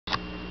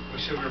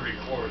should we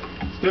record?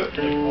 Yep.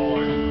 Like,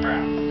 oh,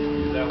 crap.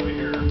 Use that way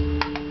here.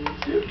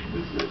 Yep.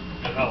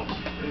 That helps.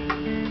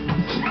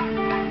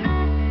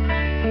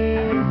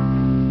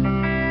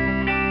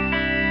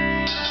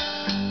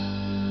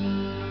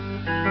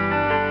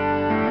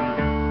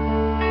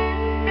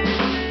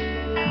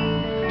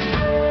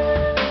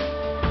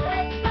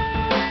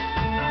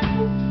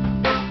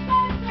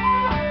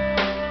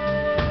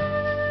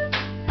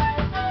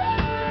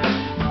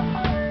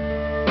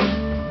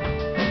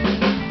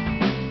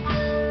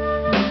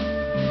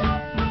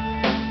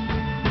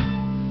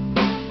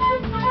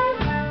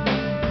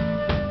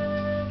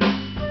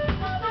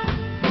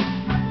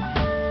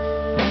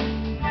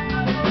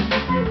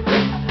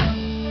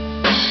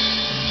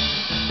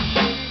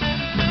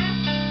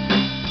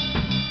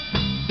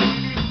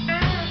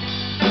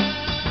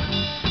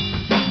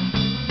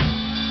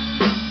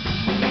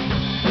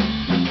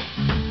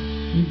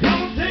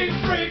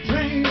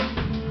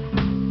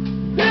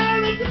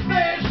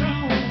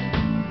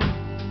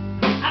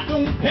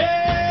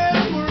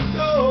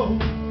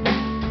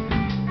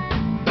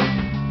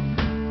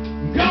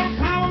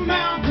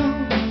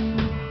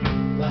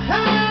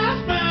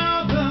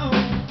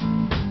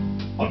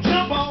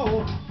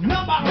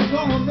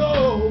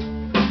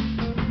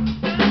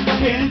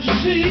 Can't you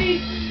see,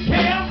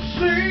 can't you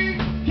see,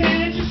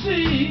 can't you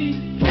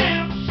see,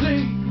 can't you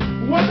see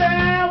what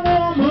that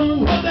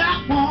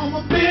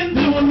woman been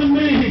doing to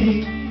me?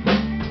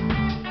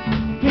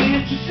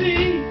 Can't you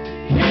see,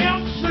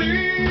 can't you see,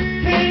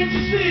 can't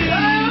you see, oh,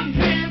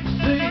 can't you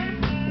see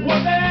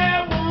what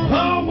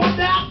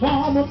that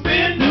woman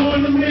been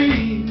doing to me?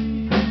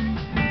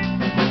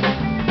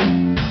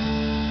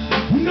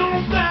 You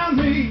don't find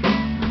me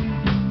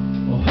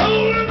a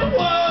hole in the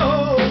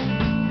wall.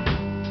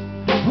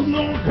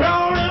 No crowd.